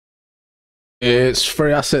It's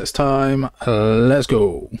free assets time. Let's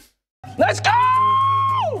go. Let's go!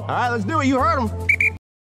 All right, let's do it. You heard him.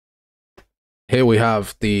 Here we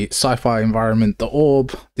have the sci-fi environment, the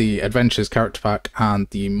orb, the adventures character pack, and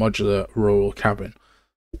the modular rural cabin.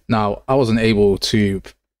 Now, I wasn't able to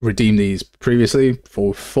redeem these previously.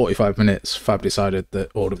 For 45 minutes, Fab decided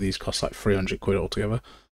that all of these cost like 300 quid altogether.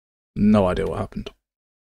 No idea what happened.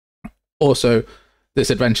 Also, this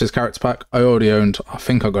adventures character pack I already owned. I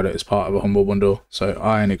think I got it as part of a humble bundle, so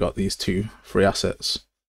I only got these two free assets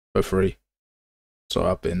for free. So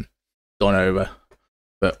I've been gone over.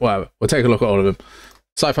 But whatever, we'll take a look at all of them.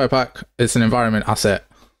 Sci-fi pack, it's an environment asset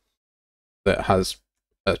that has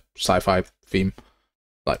a sci-fi theme,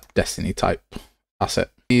 like Destiny type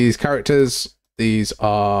asset. These characters, these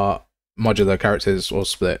are modular characters or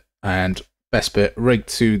split, and best bit rigged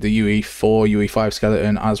to the UE4, UE5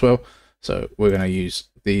 skeleton as well. So we're going to use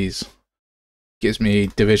these. Gives me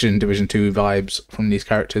Division 2 vibes from these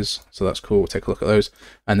characters, so that's cool. We'll take a look at those.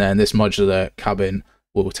 And then this modular cabin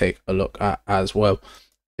we'll take a look at as well.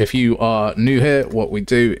 If you are new here, what we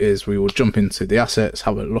do is we will jump into the assets,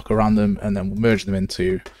 have a look around them, and then we'll merge them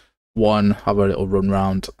into one, have a little run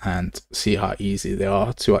round and see how easy they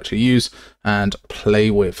are to actually use and play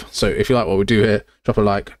with. So if you like what we do here, drop a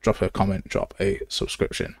like, drop a comment, drop a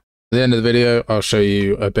subscription. At the end of the video, I'll show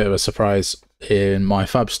you a bit of a surprise in my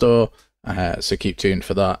Fab store, so keep tuned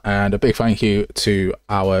for that. And a big thank you to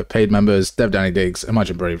our paid members, Dev Danny Diggs,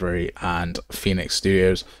 Imagine Bravery, and Phoenix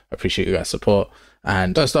Studios. I appreciate you guys' support.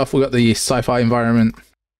 And first off, we got the sci-fi environment.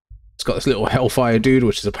 It's got this little Hellfire dude,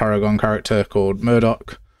 which is a Paragon character called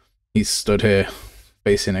Murdoch. He's stood here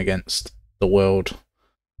facing against the world.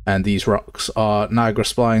 And these rocks are Niagara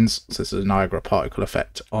splines. So this is a Niagara particle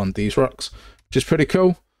effect on these rocks, which is pretty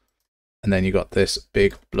cool. And then you got this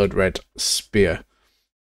big blood red spear.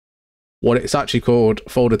 What it's actually called,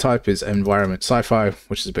 folder type, is environment sci-fi,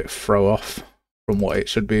 which is a bit throw off from what it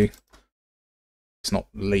should be. It's not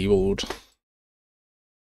labeled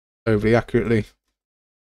overly accurately.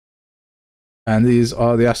 And these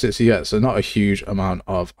are the assets you get, so not a huge amount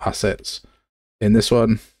of assets in this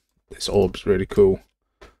one. This orb's really cool,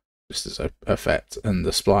 just as an effect, and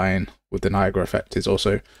the spline with the Niagara effect is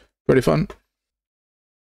also pretty fun.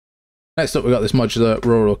 Next up, we got this modular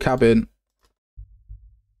rural cabin.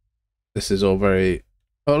 This is all very,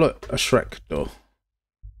 oh look, a Shrek door.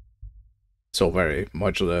 It's all very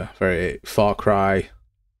modular, very Far Cry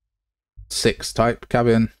 6 type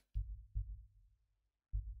cabin.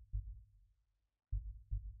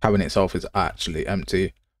 Cabin itself is actually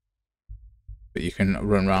empty, but you can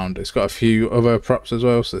run around. It's got a few other props as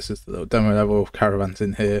well, so this is the little demo level. Caravans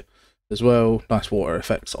in here as well. Nice water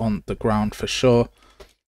effects on the ground for sure.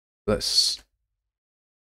 Let's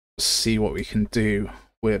see what we can do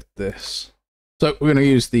with this. So we're going to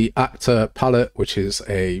use the actor palette, which is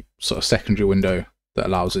a sort of secondary window that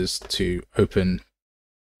allows us to open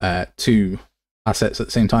two assets at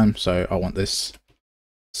the same time. So I want this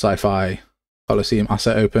sci-fi Coliseum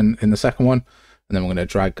asset open in the second one, and then we're going to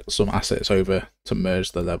drag some assets over to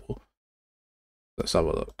merge the level. Let's have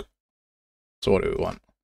a look. So what do we want?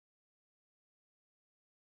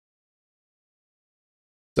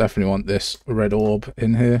 Definitely want this red orb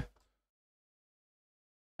in here,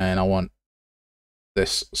 and I want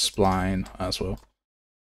this spline as well.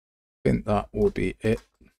 I think that will be it,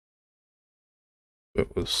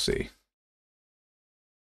 but we'll see.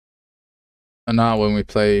 And now when we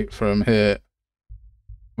play from here,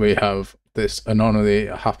 we have this anomaly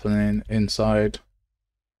happening inside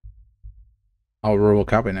our rural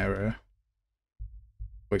cabin area,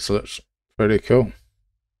 which looks pretty cool.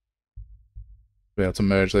 Be able to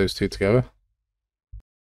merge those two together.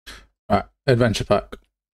 Right, adventure pack.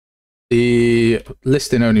 The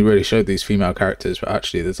listing only really showed these female characters, but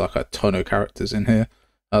actually there's like a ton of characters in here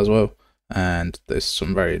as well, and there's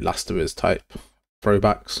some very Last of Us type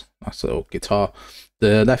throwbacks. Nice little guitar.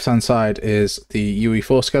 The left hand side is the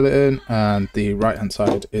UE4 skeleton, and the right hand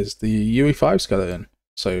side is the UE5 skeleton.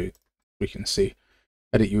 So we can see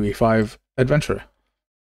edit UE5 adventurer,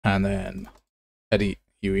 and then edit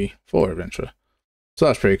UE4 adventurer. So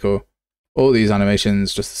that's pretty cool. All these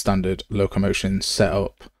animations, just the standard locomotion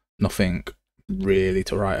setup, nothing really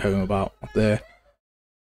to write home about there.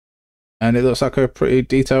 And it looks like a pretty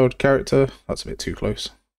detailed character. That's a bit too close.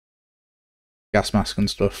 Gas mask and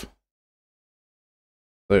stuff.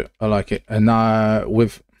 So I like it. And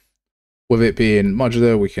with it being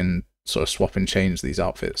modular, we can sort of swap and change these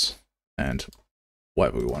outfits and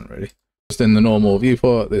whatever we want really. Just in the normal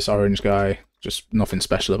viewport, this orange guy, just nothing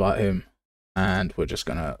special about him. And we're just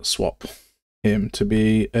gonna swap him to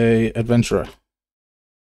be a adventurer.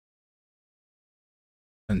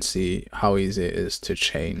 and see how easy it is to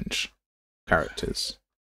change characters.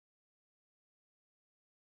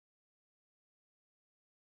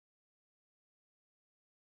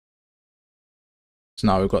 So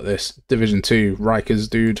now we've got this Division 2 Rikers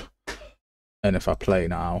dude, and if I play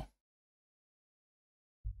now,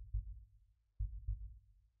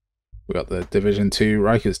 we got the Division 2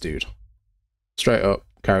 Rikers dude. Straight up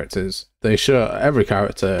characters. They should, every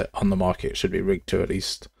character on the market should be rigged to at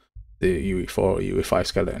least the UE4 or UE5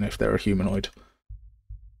 skeleton if they're a humanoid.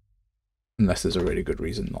 Unless there's a really good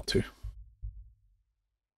reason not to.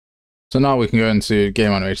 So now we can go into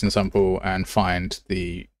game animation sample and find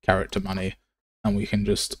the character money, and we can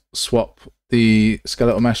just swap the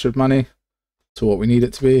skeletal mesh of money to what we need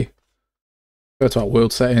it to be. Go to our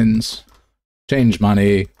world settings, change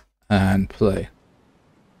money, and play.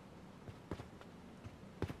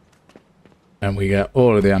 And we get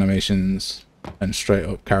all of the animations and straight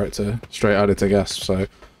up character, straight added to gasp, so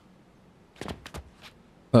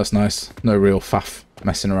that's nice. No real faff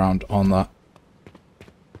messing around on that.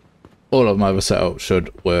 All of my other setups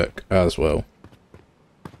should work as well.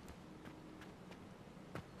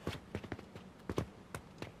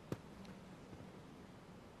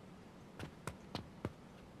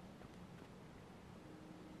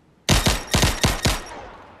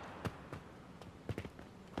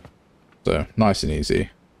 So nice and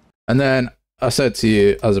easy. And then I said to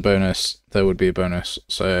you as a bonus, there would be a bonus.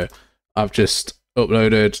 So I've just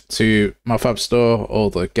uploaded to my Fab Store all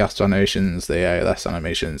the gasp animations, the ALS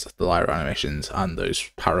animations, the Lyra animations, and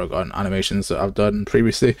those Paragon animations that I've done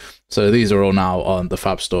previously. So these are all now on the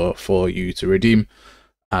Fab Store for you to redeem,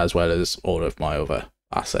 as well as all of my other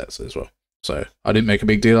assets as well. So I didn't make a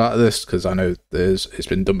big deal out of this because I know it's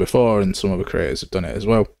been done before and some other creators have done it as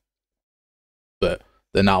well. But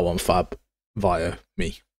they're now on Fab via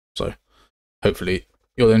me. So hopefully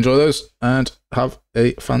you'll enjoy those and have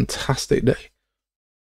a fantastic day.